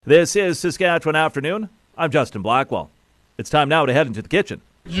This is Saskatchewan Afternoon. I'm Justin Blackwell. It's time now to head into the kitchen.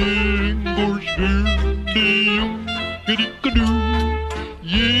 And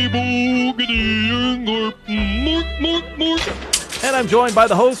I'm joined by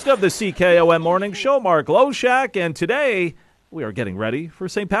the host of the CKOM Morning Show, Mark Loshak, and today we are getting ready for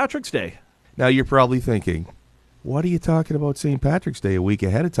St. Patrick's Day. Now you're probably thinking, what are you talking about St. Patrick's Day a week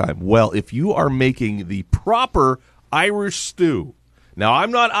ahead of time? Well, if you are making the proper Irish stew. Now,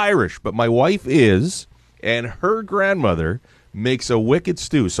 I'm not Irish, but my wife is, and her grandmother makes a wicked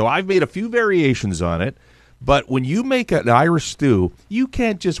stew. So I've made a few variations on it, but when you make an Irish stew, you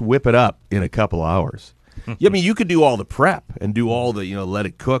can't just whip it up in a couple hours. I mean, you could do all the prep and do all the, let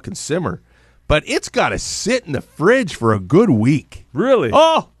it cook and simmer, but it's got to sit in the fridge for a good week. Really?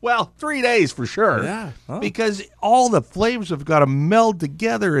 Oh, well, 3 days for sure. Yeah. Oh. Because all the flavors have got to meld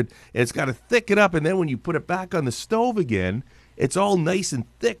together, and it's got to thicken up, and then when you put it back on the stove again, it's all nice and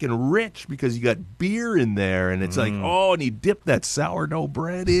thick and rich because you got beer in there, and it's like, and you dip that sourdough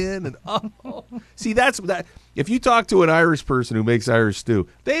bread in, and see, that's that. If you talk to an Irish person who makes Irish stew,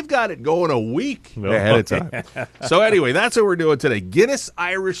 they've got it going a week ahead of time. So anyway, that's what we're doing today. Guinness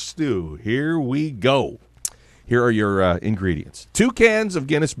Irish stew. Here we go. Here are your ingredients: 2 cans of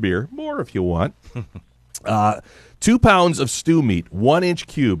Guinness beer, more if you want. 2 pounds of stew meat, 1-inch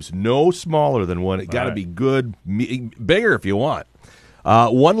cubes, no smaller than one. It got to be good, bigger if you want.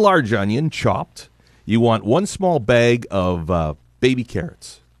 1 large onion, chopped. You want 1 small bag of baby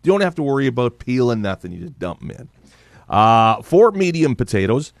carrots. You don't have to worry about peeling nothing. You just dump them in. 4 medium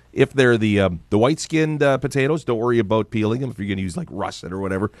potatoes. If they're the white-skinned potatoes, don't worry about peeling them. If you're going to use like russet or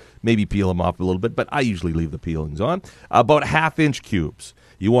whatever, maybe peel them off a little bit, but I usually leave the peelings on. About 1/2-inch cubes.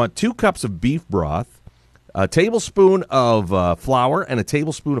 You want 2 cups of beef broth, a tablespoon of flour, and a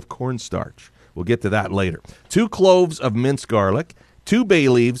tablespoon of cornstarch. We'll get to that later. 2 cloves of minced garlic, 2 bay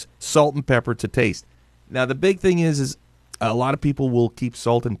leaves, salt and pepper to taste. Now, the big thing is a lot of people will keep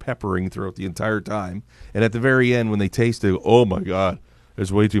salt and peppering throughout the entire time, and at the very end, when they taste it, oh my God,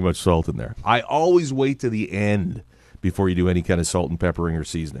 there's way too much salt in there. I always wait to the end before you do any kind of salt and peppering or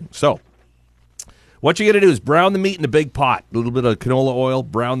seasoning. So, what you're going to do is brown the meat in a big pot. A little bit of canola oil,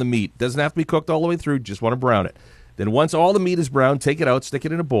 brown the meat. Doesn't have to be cooked all the way through, just want to brown it. Then once all the meat is brown, take it out, stick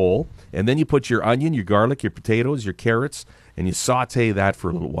it in a bowl, and then you put your onion, your garlic, your potatoes, your carrots, and you saute that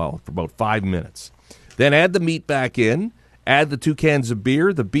for a little while, for about 5 minutes. Then add the meat back in, add the 2 cans of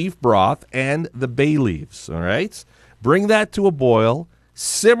beer, the beef broth, and the bay leaves, all right? Bring that to a boil,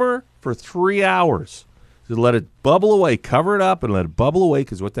 simmer for 3 hours. So let it bubble away. Cover it up and let it bubble away,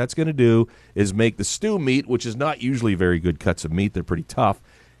 because what that's going to do is make the stew meat, which is not usually very good cuts of meat. They're pretty tough.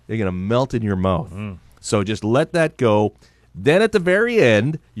 They're going to melt in your mouth. So just let that go. Then at the very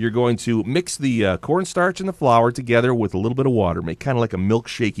end, you're going to mix the cornstarch and the flour together with a little bit of water. Make kind of like a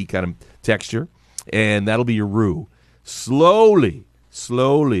milkshakey kind of texture, and that'll be your roux. Slowly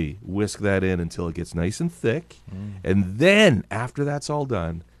whisk that in until it gets nice and thick. And then after that's all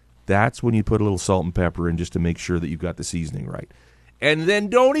done, that's when you put a little salt and pepper in, just to make sure that you've got the seasoning right. And then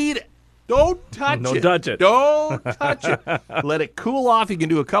don't eat it. Don't touch it. Don't touch it. Don't touch it. Let it cool off. You can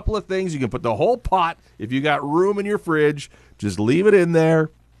do a couple of things. You can put the whole pot, if you got room in your fridge, just leave it in there.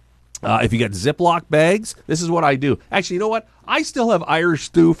 If you got Ziploc bags, this is what I do. Actually, you know what? I still have Irish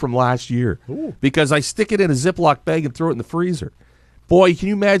stew from last year. Because I stick it in a Ziploc bag and throw it in the freezer. Boy, can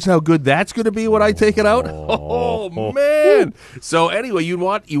you imagine how good that's going to be when I take it out? Oh, man. So anyway, you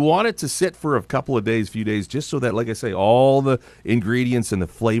want it to sit for a couple of days, few days, just so that, like I say, all the ingredients and the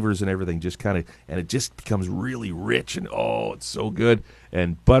flavors and everything just kind of, and it just becomes really rich, and it's so good.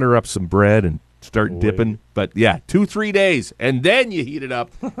 And butter up some bread and start dipping. But yeah, 2-3 days, and then you heat it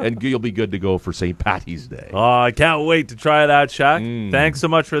up, and you'll be good to go for St. Patty's Day. I can't wait to try that, Shaq. Thanks so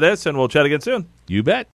much for this, and we'll chat again soon. You bet.